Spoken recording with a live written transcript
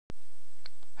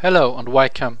Hello and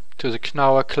welcome to the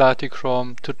GNOME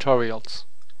ClarityChrom tutorials.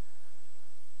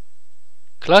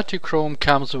 ClarityChrom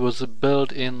comes with a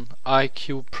built-in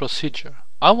IQ procedure.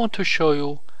 I want to show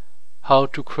you how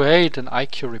to create an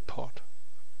IQ report.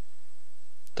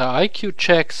 The IQ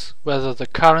checks whether the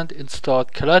current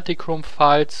installed ClarityChrom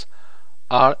files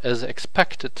are as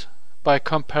expected by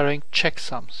comparing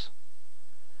checksums.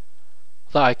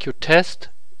 The IQ test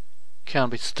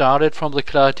can be started from the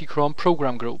ClarityChrom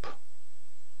program group.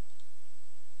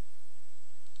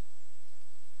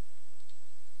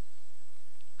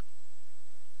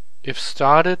 If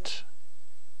started,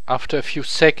 after a few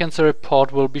seconds a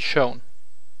report will be shown.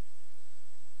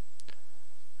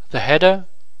 The header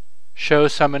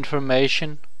shows some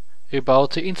information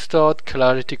about the installed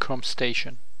ClarityChrom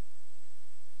station.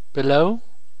 Below,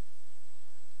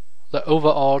 the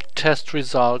overall test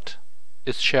result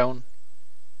is shown.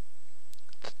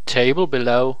 The table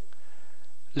below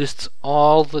lists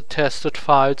all the tested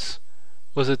files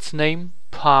with its name,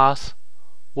 path,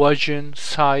 version,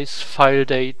 size, file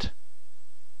date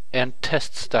and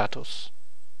test status.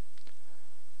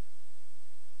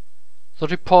 The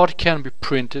report can be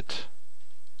printed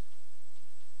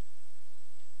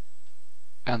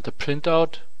and the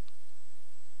printout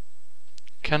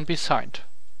can be signed.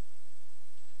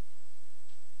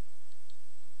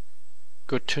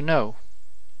 Good to know.